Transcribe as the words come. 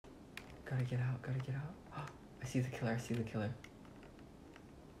Gotta get out, gotta get out. Oh, I see the killer, I see the killer.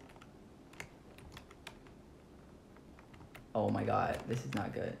 Oh my god, this is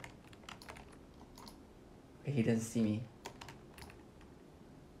not good. Okay, he doesn't see me.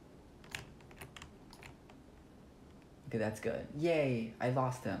 Okay, that's good. Yay, I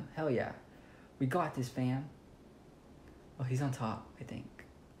lost him. Hell yeah. We got this, fam. Oh, he's on top, I think.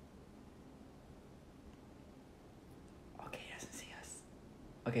 Okay, he doesn't see us.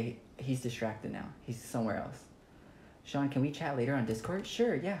 Okay, he's distracted now. He's somewhere else. Sean, can we chat later on Discord?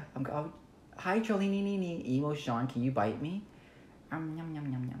 Sure, yeah. Hi, Cholini Emo Sean, can you bite me? Yum, yum,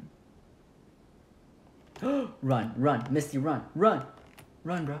 yum, yum. Run, run, Misty, run, run.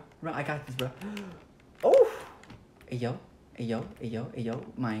 Run, bro. Run, I got this, bro. Oh! Hey, yo. Hey, yo. Hey, yo. Hey, yo.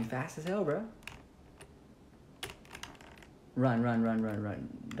 Mine fast as hell, bro. Run, run, run, run, run.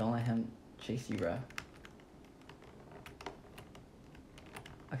 Don't let him chase you, bro.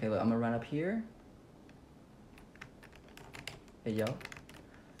 Okay, look, I'm gonna run up here. Hey, yo.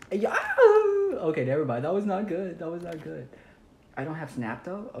 Hey, yo. Ah! Okay, never mind. That was not good. That was not good. I don't have Snap,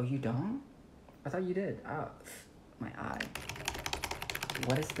 though? Oh, you don't? I thought you did. Oh, my eye.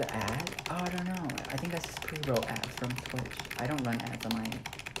 What is the ad? Oh, I don't know. I think that's just pre-roll ads from Twitch. I don't run ads on my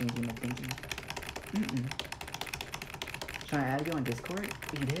thingy. Should I add you on Discord?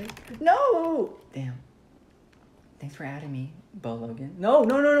 You did? No! Damn. Thanks for adding me, Bo Logan. No,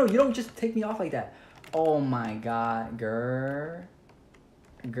 no, no, no. You don't just take me off like that. Oh my god. Grr.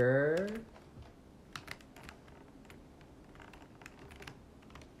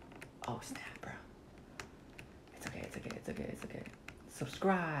 Oh, snap, bro. It's okay, it's okay, it's okay, it's okay.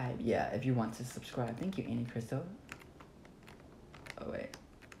 Subscribe. Yeah, if you want to subscribe. Thank you, Annie Crystal. Oh, wait.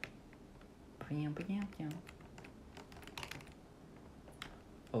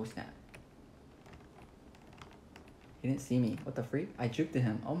 Oh, snap. He didn't see me. What the freak? I juked to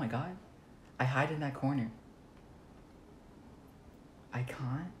him. Oh my god. I hide in that corner. I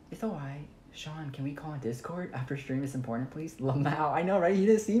can't? It's alright. Sean, can we call on Discord after stream is important, please? Lamau. I know, right? He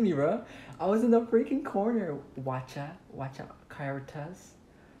didn't see me, bro. I was in the freaking corner. Watcha, Kairotas.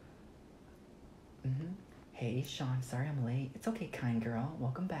 Hey, Sean. Sorry I'm late. It's okay, kind girl.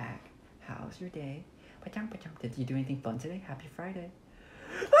 Welcome back. How's your day? Did you do anything fun today? Happy Friday.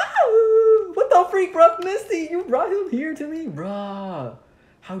 What the freak, bro? Misty, you brought him here to me? Bruh.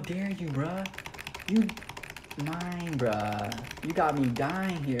 How dare you, bruh? You... Mine, bruh. You got me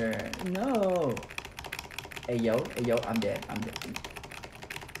dying here. No. Hey, yo, I'm dead.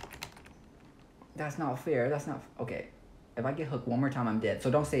 That's not fair. That's not... Okay. If I get hooked one more time, I'm dead.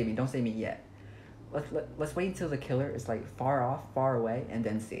 So don't save me. Don't save me yet. Let's wait until the killer is, like, far off, far away, and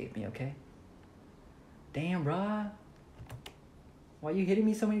then save me, okay? Damn, bruh. Why are you hitting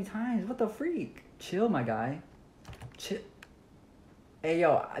me so many times? What the freak? Chill, my guy. Chill. Hey,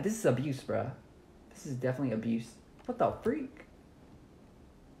 yo, this is abuse, bruh. This is definitely abuse. What the freak?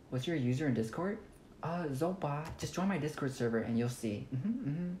 What's your user in Discord? Zopa. Just join my Discord server and you'll see.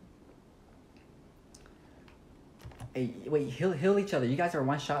 Hey, wait, heal each other. You guys are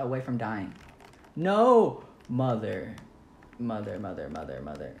one shot away from dying. No! Mother.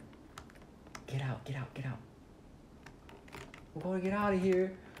 Get out. We're gonna get out of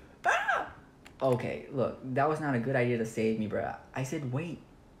here. Ah! Okay, look, that was not a good idea to save me, bruh. I said wait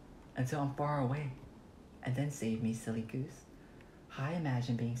until I'm far away and then save me, silly goose. Hi,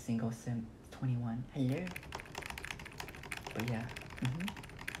 imagine being single sim 21. Hello. But yeah.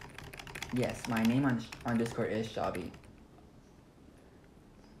 Yes, my name on Discord is Shabby.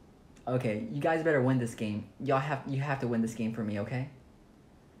 Okay, you guys better win this game. You have to win this game for me, okay?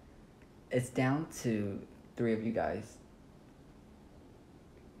 It's down to 3 of you guys.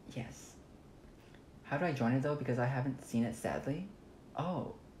 Yes. How do I join it though? Because I haven't seen it, sadly.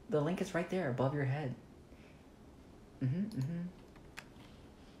 Oh, the link is right there above your head.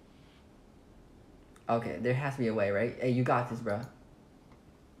 Okay, there has to be a way, right? Hey, you got this, bro.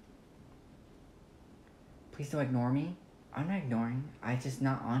 Please don't ignore me. I'm not ignoring. I'm just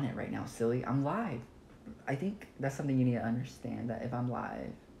not on it right now, silly. I'm live. I think that's something you need to understand, that if I'm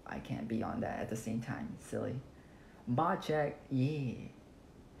live, I can't be on that at the same time, silly. Bot check, yeah.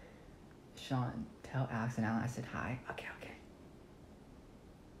 Sean, tell Alex and Alan I said hi. Okay.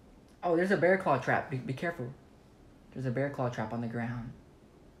 Oh, there's a bear claw trap. Be careful. There's a bear claw trap on the ground.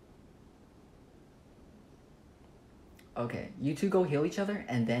 Okay, you two go heal each other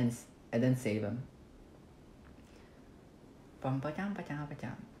and then save him. Head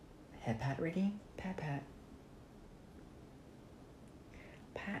pat ready? Pat.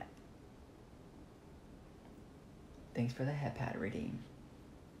 Thanks for the head pat redeem.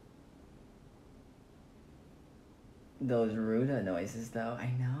 Those Ruda noises, though. I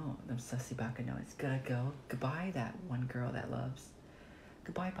know. Them sussy baka noise. Gotta go. Goodbye, that one girl that loves.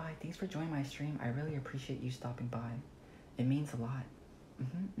 Goodbye, bye. Thanks for joining my stream. I really appreciate you stopping by. It means a lot.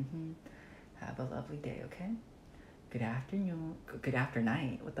 Have a lovely day, okay? Good afternoon. Good after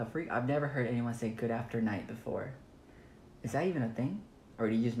night. What the freak? I've never heard anyone say good after night before. Is that even a thing? Or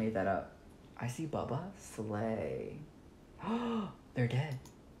did you just made that up? I see Bubba. Slay. They're dead.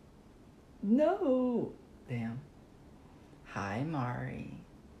 No. Damn. Hi,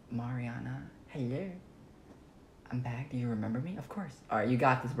 Mariana. Hello. I'm back. Do you remember me? Of course. Alright, you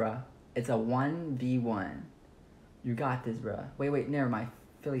got this, bruh. It's a 1v1. You got this, bruh. Wait, never mind.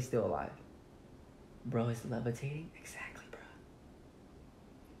 Philly's still alive. Bro is levitating? Exactly, bruh.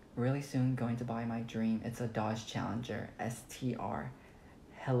 Really soon going to buy my dream. It's a Dodge Challenger STR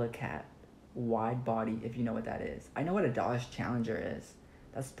Helicat wide body, if you know what that is. I know what a Dodge Challenger is.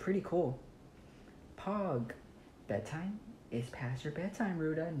 That's pretty cool. Pog. Bedtime? It's past your bedtime,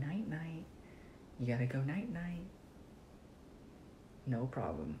 Ruda. Night-night. You gotta go night-night. No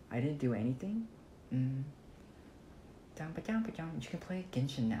problem. I didn't do anything. You can play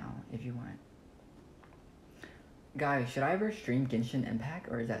Genshin now if you want. Guys, should I ever stream Genshin Impact,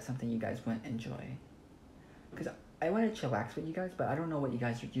 or is that something you guys wouldn't enjoy? Because I want to chillax with you guys, but I don't know what you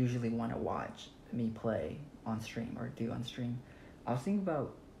guys usually want to watch me play on stream or do on stream. I was thinking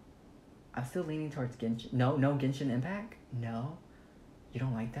about... I'm still leaning towards Genshin. No Genshin Impact? No? You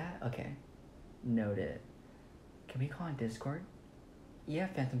don't like that? Okay. Noted. Can we call on Discord? Yeah,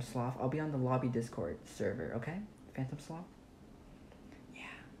 Phantom Sloth. I'll be on the lobby Discord server, okay? Phantom Sloth? Yeah.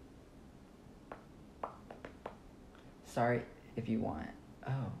 Sorry if you want.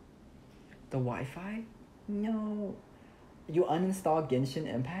 Oh. The Wi-Fi? No. You uninstalled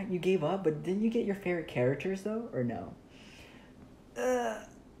Genshin Impact? You gave up, but didn't you get your favorite characters though? Or no?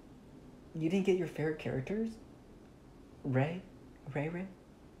 You didn't get your favorite characters? Ray?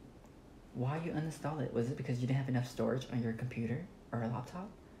 Why you uninstall it? Was it because you didn't have enough storage on your computer or a laptop?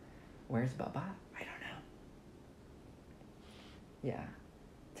 Where's Baba? I don't know. Yeah.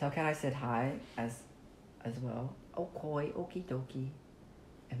 Tell Cat I said hi as well. Okay, okie dokie.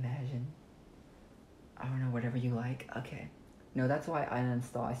 Imagine. I don't know, whatever you like. Okay. No, that's why I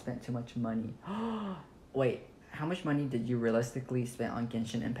uninstalled. I spent too much money. Wait, how much money did you realistically spend on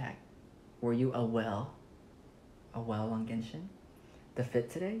Genshin Impact? Were you a well on Genshin? The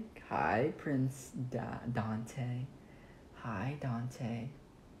fit today? Hi, Prince Dante. Hi, Dante.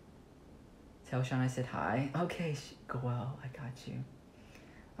 Tell Sean I said hi. Okay, go well. I got you.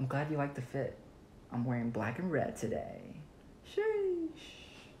 I'm glad you like the fit. I'm wearing black and red today.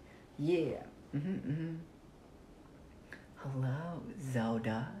 Sheesh. Yeah. Hello,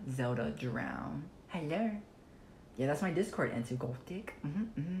 Zelda Drown. Hello. Yeah, that's my Discord into Golfdick.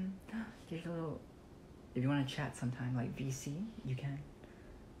 Here's a little... If you want to chat sometime, like VC, you can.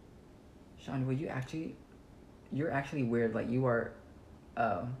 Sean, would you actually... You're actually weird. Like, you are...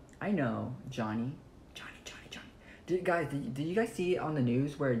 I know, Johnny. Did you guys see on the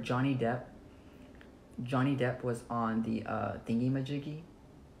news where Johnny Depp was on the thingy-majiggy?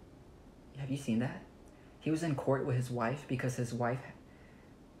 Have you seen that? He was in court with his wife because his wife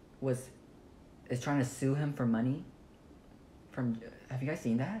is trying to sue him for money. Have you guys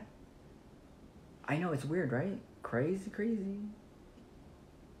seen that? I know, it's weird, right? Crazy.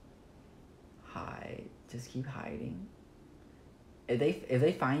 Hide. Just keep hiding. If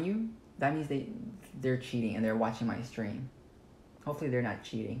they find you, that means they're cheating and they're watching my stream. Hopefully they're not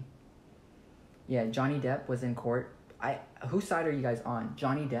cheating. Yeah, Johnny Depp was in court. Whose side are you guys on?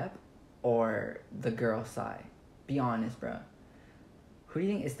 Johnny Depp or the girl side? Be honest, bro. Who do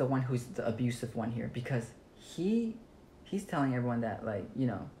you think is the one who's the abusive one here? Because he's telling everyone that, like, you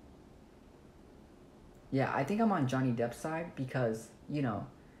know. Yeah, I think I'm on Johnny Depp's side because, you know,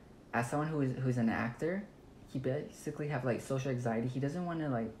 as someone who's an actor, he basically have, like, social anxiety. He doesn't want to,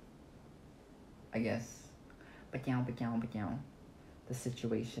 like, I guess, the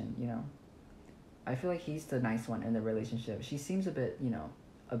situation, you know. I feel like he's the nice one in the relationship. She seems a bit, you know,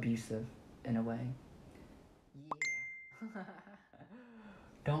 abusive in a way. Yeah.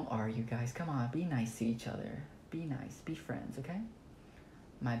 Don't argue, guys. Come on, be nice to each other. Be nice. Be friends, okay?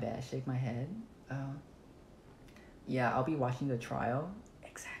 My bad. Shake my head. Yeah, I'll be watching the trial.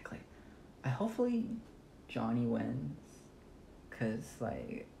 Exactly. Hopefully Johnny wins. Because,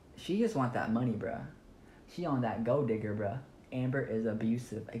 like, she just want that money, bruh. She on that gold digger, bruh. Amber is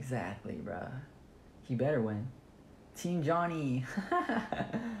abusive. Exactly, bruh. He better win. Team Johnny.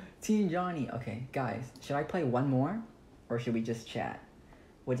 Team Johnny. Okay, guys. Should I play one more? Or should we just chat?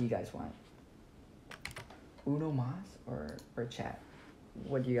 What do you guys want? Uno mas or chat?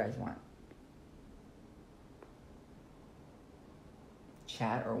 What do you guys want?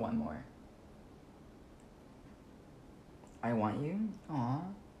 chat or one more? I want you? Aw.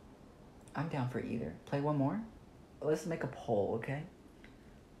 I'm down for either. Play one more? Let's make a poll, okay?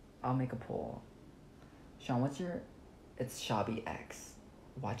 I'll make a poll. Sean, what's your... It's Shabby X.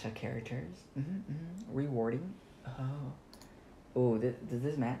 Watch out characters. Rewarding. Oh. Oh, does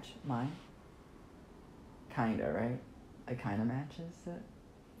this match mine? Kinda, right? It kinda matches it.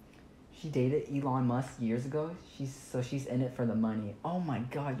 She dated Elon Musk years ago. She's in it for the money. Oh my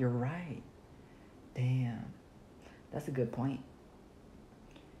god, you're right. Damn. That's a good point.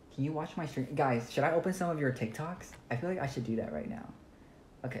 Can you watch my stream? Guys, should I open some of your TikToks? I feel like I should do that right now.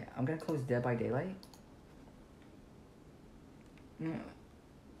 Okay, I'm gonna close Dead by Daylight.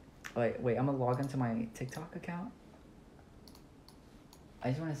 Wait, I'm gonna log into my TikTok account. I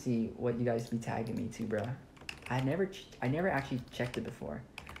just wanna see what you guys be tagging me to, bruh. I never actually checked it before.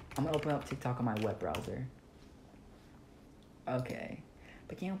 I'm gonna open up TikTok on my web browser. Okay.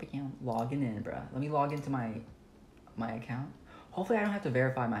 Logging in, bruh. Let me log into my account. Hopefully I don't have to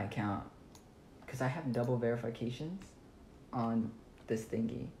verify my account, because I have double verifications on this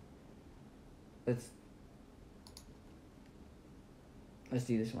thingy. Let's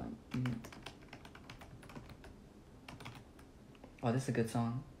do this one. Oh, this is a good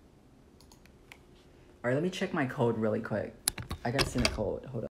song. Alright, let me check my code really quick. I gotta send a code.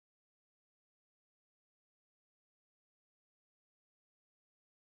 Hold up.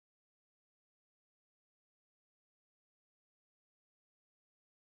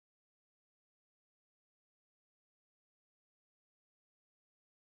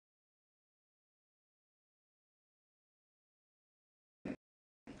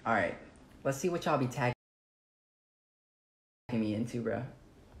 Alright. Let's see what y'all be tagging me into, bro.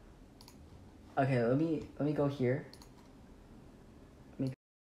 Okay, let me go here. Let me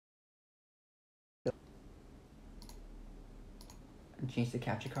go and change the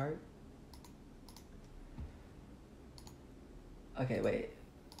capture card. Okay, wait.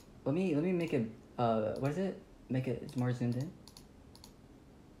 Let me make it what is it? Make it more zoomed in.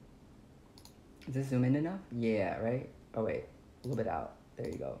 Is this zoom in enough? Yeah, right? Oh wait, a little bit out. There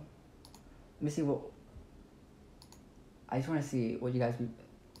you go. Let me see what... I just want to see what you guys...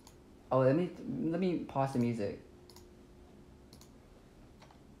 Oh, let me pause the music.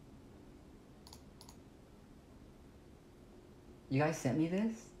 You guys sent me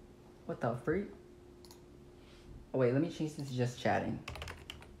this? What the freak? Oh wait, let me change this to just chatting.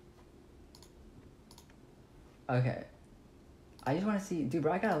 Okay. I just want to see... Dude,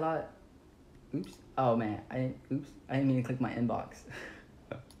 bro, I got a lot... Oops. Oh man, I didn't mean to click my inbox.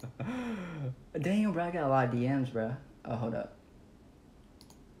 Damn, bro, I got a lot of DMs, bro. Oh, hold up.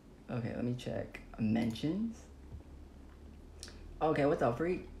 Okay, let me check. Mentions? Okay, what the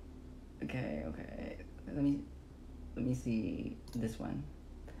freak? Okay. Let me see this one.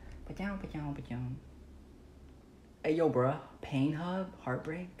 Hey, yo, bruh. Pain Hub?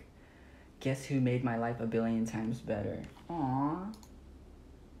 Heartbreak? Guess who made my life a billion times better? Aww.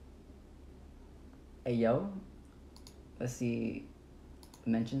 Hey, yo. Let's see.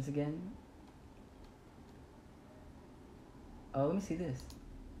 Mentions again. Oh, let me see this.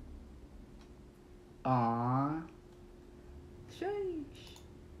 Aww. Sheesh.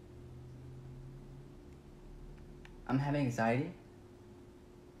 I'm having anxiety.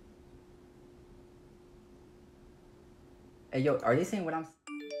 Hey, yo, are they saying what I'm...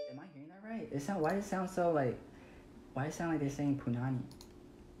 Am I hearing that right? Why does it sound so like... Why does it sound like they're saying Punani?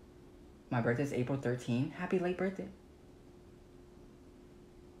 My birthday's April 13th. Happy late birthday.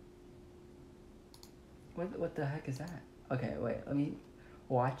 What the heck is that? Okay, wait, let me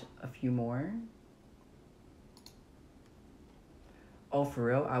watch a few more. Oh, for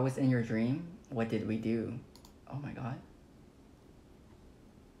real? I was in your dream? What did we do? Oh my god.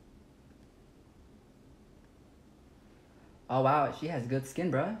 Oh wow, she has good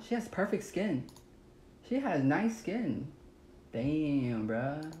skin, bruh. She has perfect skin. She has nice skin. Damn,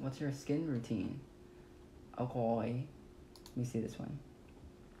 bruh. What's your skin routine? Okay. Let me see this one.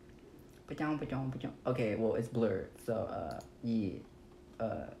 Okay, well, it's blurred. So, yeah.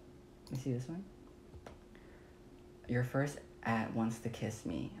 Let me see this one. Your first ad wants to kiss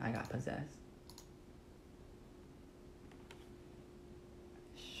me. I got possessed.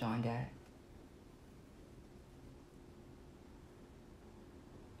 Sean Dad.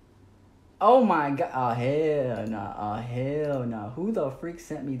 Oh my god. Oh, hell nah. Oh, hell nah. Who the freak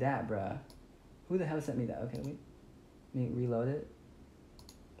sent me that, bruh? Who the hell sent me that? Okay, wait. Let me reload it.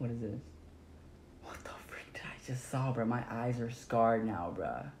 What is this? What the freak did I just saw, bruh? My eyes are scarred now,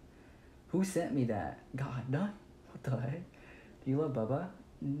 bruh. Who sent me that? God, none. What the heck? Do you love Bubba?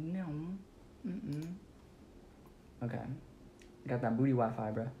 No. Okay. Got that booty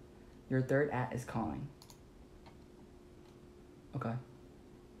Wi-Fi, bro. Your third at is calling. Okay.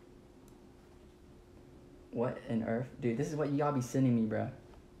 What in earth? Dude, this is what y'all be sending me, bro.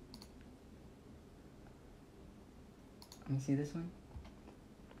 Let me see this one.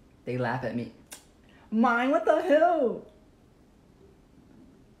 They laugh at me. Mine, what the hell?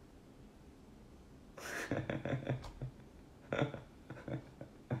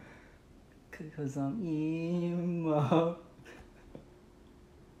 Cause I'm emo.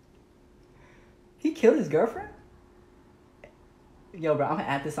 He killed his girlfriend? Yo, bro, I'm gonna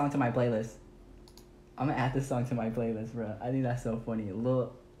add this song to my playlist. Bro. I think that's so funny.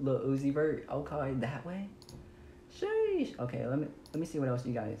 Lil Uzi Vert. Okay, that way. Sheesh. Okay, let me see what else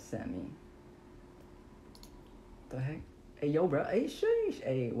you guys sent me. The heck? Hey, yo, bro. Hey, sheesh.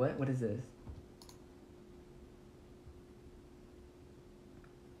 Hey, what is this?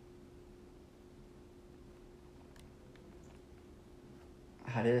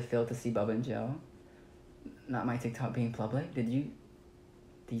 How did it feel to see Bubba in jail? Not my TikTok being public. Did you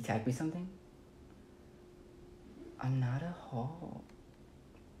tag me something? I'm not a hoe.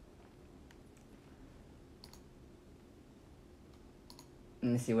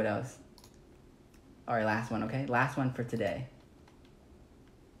 Let me see what else. Alright, last one, okay? Last one for today.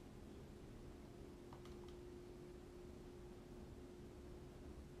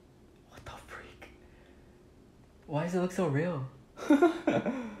 What the freak? Why does it look so real?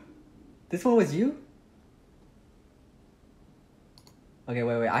 This one was you? Okay,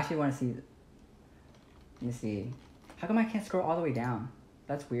 wait. I actually want to see. Let me see. How come I can't scroll all the way down?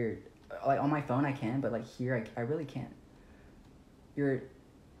 That's weird. Like, on my phone I can, but like here I really can't. You're...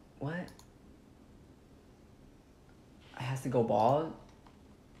 What? It has to go bald?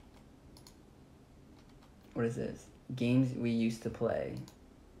 What is this? Games we used to play.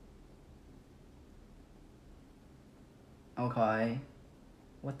 Okay.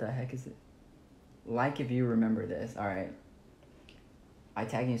 What the heck is it? Like if you remember this. Alright. I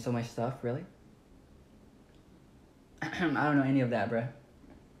tagged you so much stuff, really? I don't know any of that, bruh.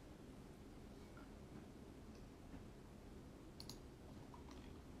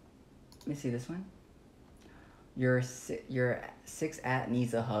 Let me see this one. Your 6 at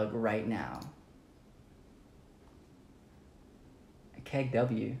needs a hug right now. Keg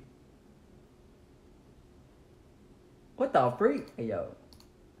W. What the freak? Hey, yo.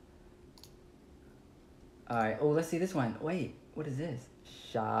 Alright, oh, let's see this one. Wait, what is this?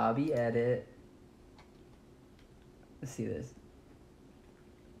 Shabby edit. Let's see this.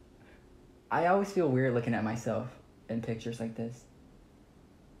 I always feel weird looking at myself in pictures like this.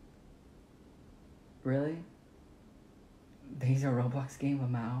 Really? These are Roblox game of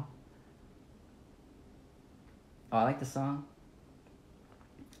Mao. Oh, I like the song.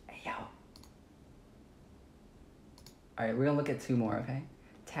 Hey, yo. Alright, we're gonna look at 2 more, okay?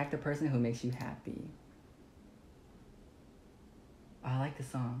 Tag the person who makes you happy. Oh, I like the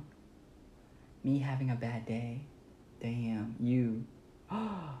song. Me having a bad day. Damn, you.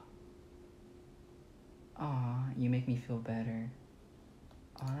 Aw, you make me feel better.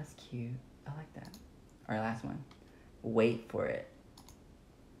 Oh, that's cute. I like that. Alright, last one. Wait for it.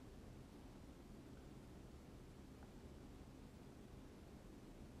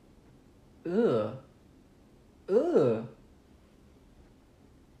 Ugh. Ugh.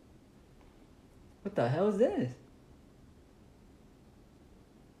 What the hell is this?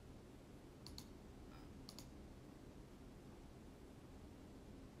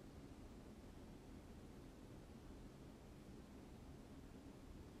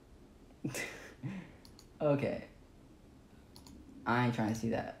 Okay. I ain't trying to see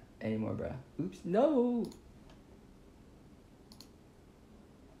that anymore, bro. Oops, no.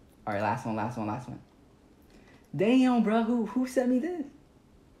 Alright, last one. Damn, bro, who sent me this?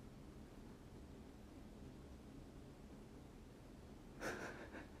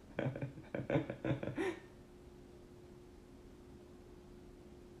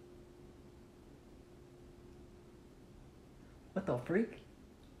 What the freak?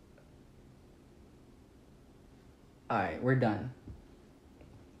 Alright, we're done.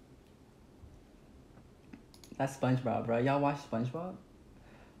 That's SpongeBob, bro. Y'all watch SpongeBob?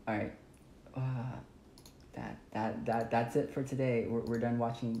 Alright. That's it for today. We're done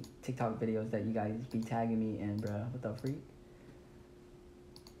watching TikTok videos that you guys be tagging me in, bro. What the freak?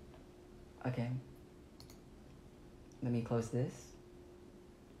 Okay. Let me close this.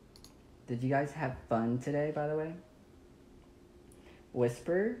 Did you guys have fun today, by the way?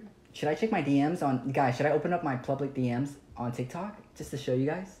 Whisper? Should I check my DMs on... Guys, should I open up my public DMs on TikTok? Just to show you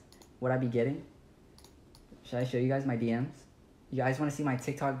guys what I be getting? Should I show you guys my DMs? You guys want to see my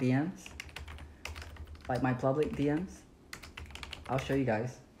TikTok DMs? Like my public DMs? I'll show you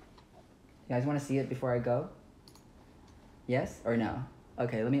guys. You guys want to see it before I go? Yes or no?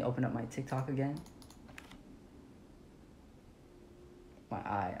 Okay, let me open up my TikTok again. My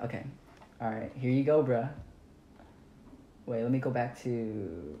eye. Okay. Alright, here you go, bruh. Wait, let me go back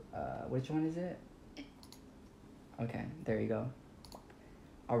to... which one is it? Okay, there you go.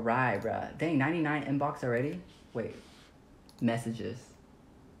 Alright, bruh. Dang, 99 inbox already? Wait. Messages.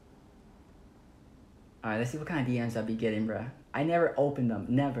 Alright, let's see what kind of DMs I'll be getting, bruh. I never opened them.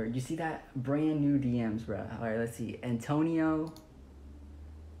 Never. You see that? Brand new DMs, bruh. Alright, let's see. Antonio.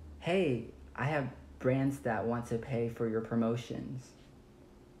 Hey, I have brands that want to pay for your promotions.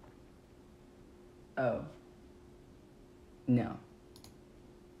 Oh. No.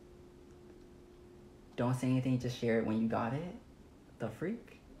 Don't say anything, just share it when you got it? The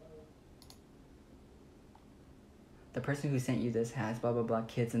freak? The person who sent you this has blah blah blah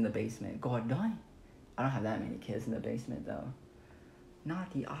kids in the basement. God dang. I don't have that many kids in the basement though.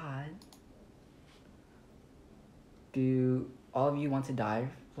 Not the odd. Do all of you want to dive?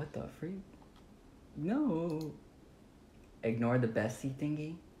 What the freak? No. Ignore the bestie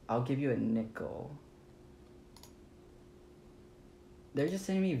thingy. I'll give you a nickel. They're just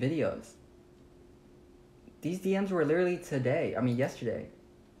sending me videos. These DMs were literally today. I mean, yesterday.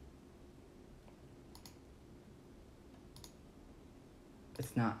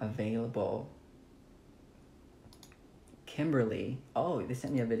 It's not available. Kimberly. Oh, they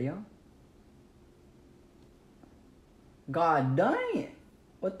sent me a video? God dang it.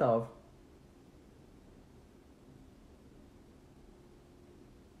 What the...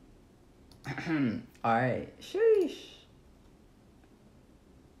 Alright. Sheesh.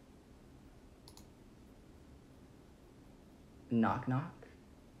 Knock knock.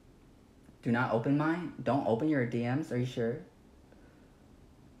 Do not open mine. Don't open your DMs. Are you sure?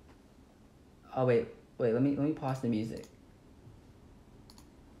 Oh wait. Let me pause the music.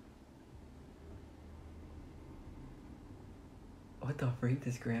 What the freak,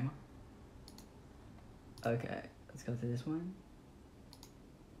 this grandma? Okay, let's go to this one.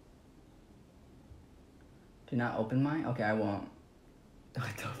 Do not open mine? Okay, I won't.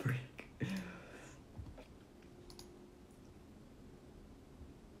 What the freak?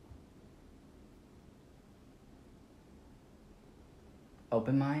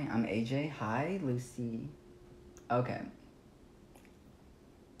 Open mine? I'm AJ. Hi, Lucy. Okay.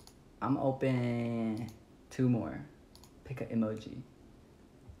 I'm open 2 more. Pick an emoji.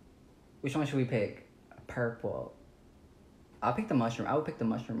 Which one should we pick? Purple. I'll pick the mushroom. I would pick the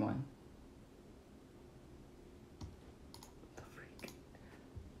mushroom one. What the freak?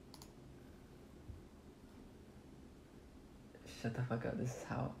 Shut the fuck up. This is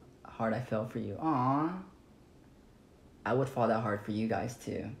how hard I fell for you. Aww. I would fall that hard for you guys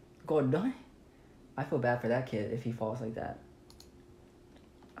too. God damn. I feel bad for that kid if he falls like that.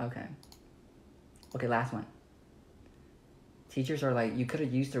 Okay. Okay, last one. Teachers are like, you could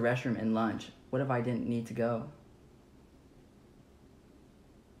have used the restroom in lunch. What if I didn't need to go?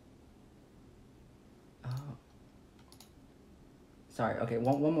 Oh. Sorry, okay,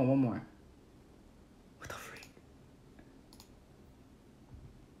 one more. What the freak?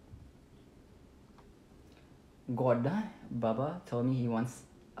 Gorda, Bubba told me he wants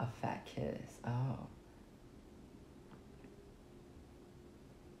a fat kiss. Oh.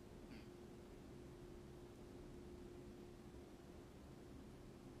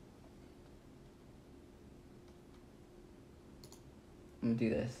 I'm gonna do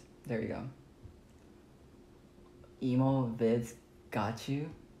this. There you go. Emo vids got you.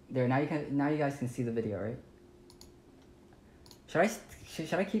 There, now you guys can see the video, right?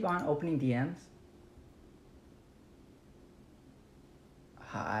 Should I keep on opening DMs?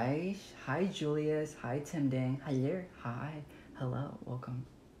 Hi Julius. Hi Tim Dang. Hi there. Hi. Hello. Welcome.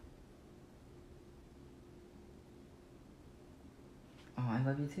 Oh, I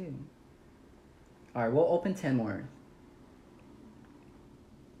love you too. All right, we'll open 10 more.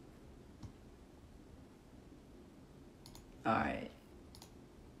 All right.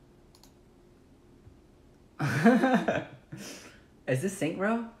 Is this Sync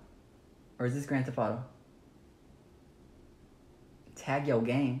Bro? Or is this Grand Theft Auto? Tag yo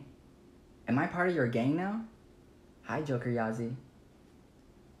gang. Am I part of your gang now? Hi Joker Yazi.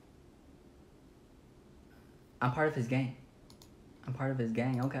 I'm part of his gang. I'm part of his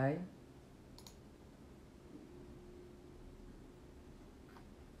gang, okay.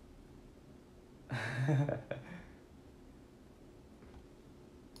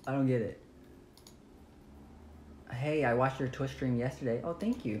 I don't get it. Hey, I watched your Twitch stream yesterday. Oh,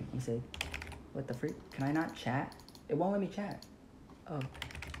 thank you. He said, what the freak? Can I not chat? It won't let me chat. Oh,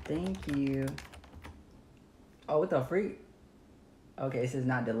 thank you. Oh, what the freak? Okay, it says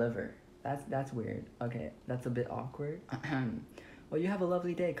not delivered. That's weird. Okay, that's a bit awkward. Well, you have a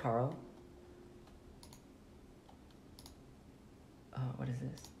lovely day, Carl. What is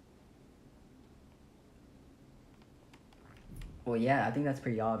this? Well, yeah, I think that's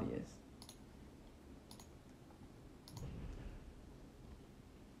pretty obvious.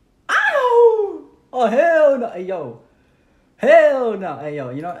 Ow! Oh hell no! Hey yo, hell no! Hey yo,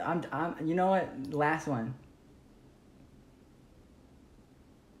 you know I'm. You know what? Last one.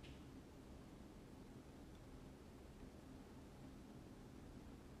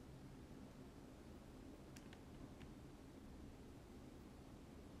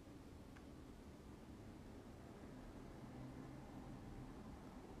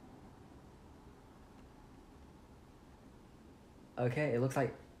 Okay, it looks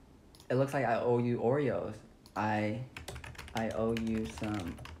like I owe you Oreos. I owe you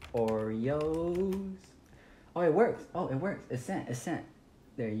some Oreos. Oh, it works. Oh, it works. It's sent. It's sent.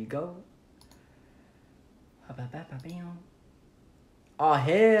 There you go. Oh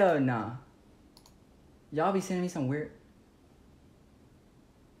hell nah. Y'all be sending me some weird.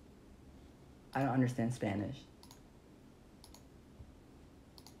 I don't understand Spanish.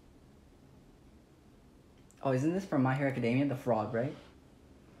 Oh, isn't this from My Hero Academia? The frog, right?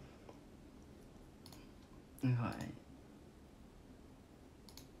 Okay.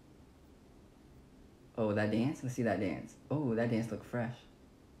 Oh, that dance? Let's see that dance. Oh, that dance look fresh.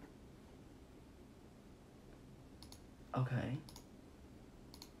 Okay.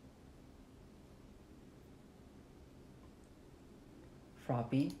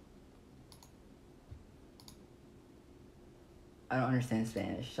 Froppy. I don't understand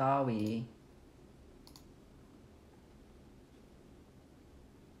Spanish. Shall we?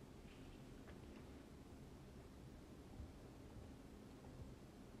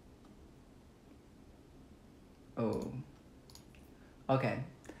 Oh. Okay.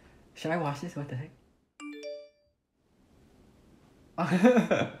 Should I watch this? What the heck?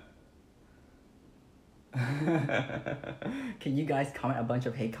 Can you guys comment a bunch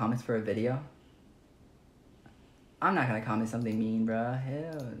of hate comments for a video? I'm not gonna comment something mean, bruh.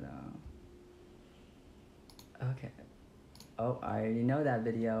 Hell no. Okay. Oh, I already know that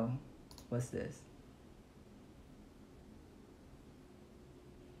video. What's this?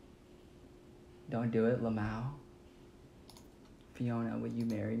 Don't do it, Lamau. Fiona, would you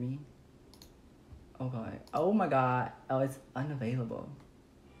marry me? Oh god. Oh my god. Oh, it's unavailable.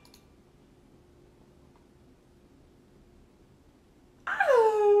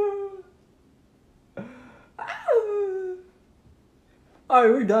 Alright,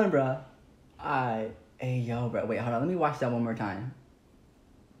 we're done, bruh. Alright. Hey, yo, bro. Wait, hold on. Let me watch that one more time.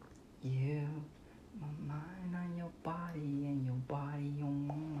 You, my mind on your body and your body on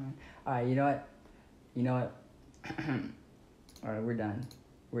mine. Alright, you know what? You know what? Alright, we're done.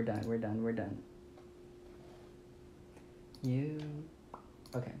 We're done. We're done. We're done. You.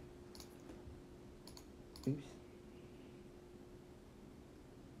 Okay. Oops.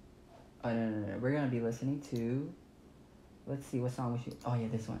 Oh, no. We're gonna be listening to. Let's see, what song we should. Oh, yeah,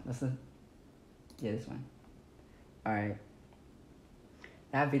 this one. Listen. Yeah, this one. Alright.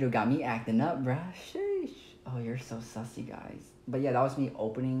 That video got me acting up, bruh. Sheesh. Oh, you're so sussy, guys. But yeah, that was me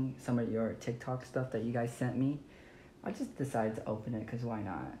opening some of your TikTok stuff that you guys sent me. I just decided to open it because why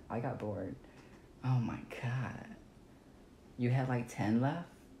not? I got bored. Oh my god. You had like 10 left?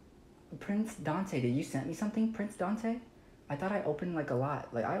 Prince Dante, did you send me something, Prince Dante? I thought I opened like a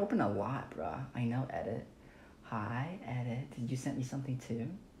lot. Like, I opened a lot, bruh. I know, edit. Hi, edit. Did you send me something too?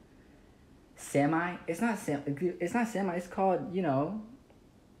 Semi? It's not semi. It's called, you know...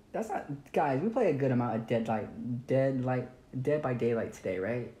 That's not... Guys, we play a good amount of Dead by Daylight today,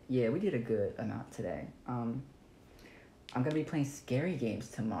 right? Yeah, we did a good amount today. I'm gonna be playing scary games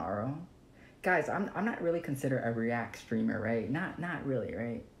tomorrow. Guys, I'm not really considered a React streamer, right? Not really,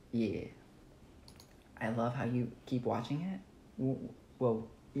 right? Yeah. I love how you keep watching it. Well,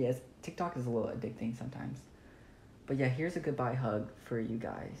 yes, TikTok is a little addicting sometimes. But yeah, here's a goodbye hug for you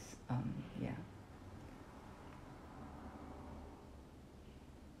guys. Yeah.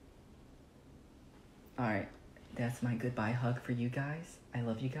 Alright, that's my goodbye hug for you guys. I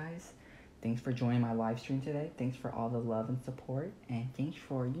love you guys. Thanks for joining my live stream today. Thanks for all the love and support. And thanks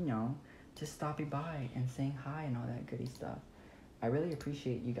for, you know, just stopping by and saying hi and all that goody stuff. I really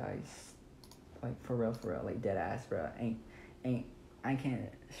appreciate you guys. Like, for real, like, dead ass, bro. I can't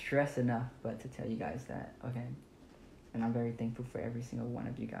stress enough but to tell you guys that, okay? And I'm very thankful for every single one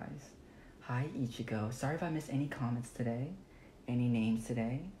of you guys. Hi, Ichigo. Sorry if I missed any comments today. Any names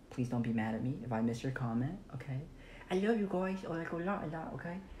today. Please don't be mad at me if I miss your comment, okay? I love you guys. Oh, like a lot,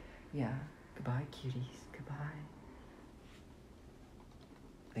 okay? Yeah. Goodbye, cuties. Goodbye.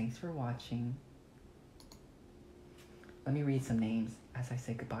 Thanks for watching. Let me read some names as I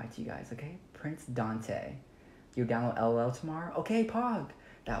say goodbye to you guys, okay? Prince Dante. You download LOL tomorrow? Okay, Pog.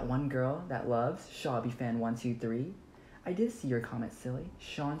 That one girl that loves Shabby Fan 123. I did see your comment, silly.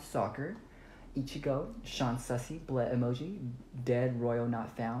 Sean Soccer. Ichigo. Sean Sussy. Bled emoji. Dead Royal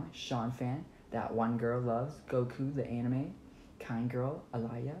Not Found. Sean Fan. That one girl loves Goku the anime. Kind Girl.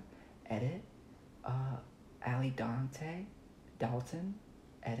 Alaya. Edit. Ali Dante. Dalton.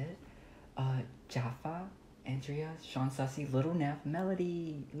 Edit. Jaffa. Andrea. Sean Sussy. Little Neff.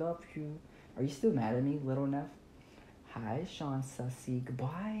 Melody. Love you. Are you still mad at me, Little Neff? Hi, Sean Sussy.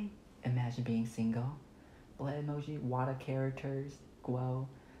 Goodbye. Imagine being single. Blood emoji. Wada characters. Guo.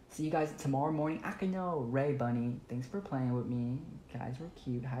 See you guys tomorrow morning. Akano. Ray Bunny. Thanks for playing with me. You guys were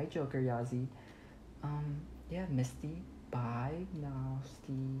cute. Hi, Joker Yazi. Yeah, Misty. Bye,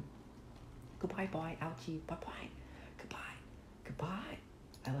 Nasty. Goodbye, boy. Ouchie. Bye-bye. Goodbye. Goodbye.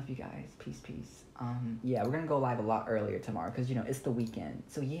 I love you guys. Peace, peace. Yeah, we're gonna go live a lot earlier tomorrow because, you know, it's the weekend.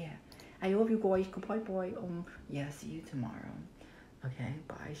 So, yeah. I love you guys. Goodbye, boy. Yeah, see you tomorrow. Okay,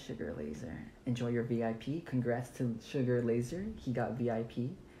 bye, Sugar Laser. Enjoy your VIP. Congrats to Sugar Laser. He got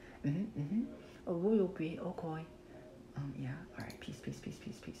VIP. A little bit. Okay. Yeah. All right. Peace, peace, peace,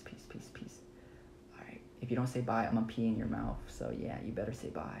 peace, peace, peace, peace, peace. All right. If you don't say bye, I'm gonna pee in your mouth. So yeah, you better say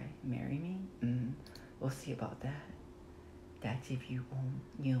bye. Marry me? We'll see about that. That's if you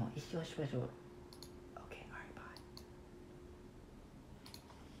you know, it's your special. Okay. All right. Bye.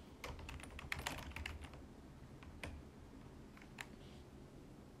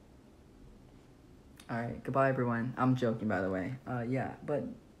 All right. Goodbye, everyone. I'm joking, by the way. Yeah, but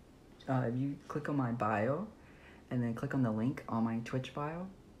if you click on my bio, and then click on the link on my Twitch bio,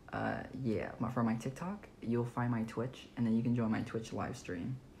 for my TikTok, you'll find my Twitch, and then you can join my Twitch live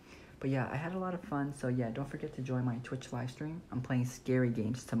stream. But yeah, I had a lot of fun, so yeah, don't forget to join my Twitch live stream. I'm playing scary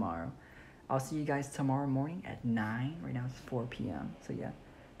games tomorrow. I'll see you guys tomorrow morning at 9. Right now it's 4 p.m. So yeah,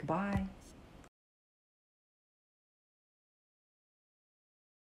 goodbye.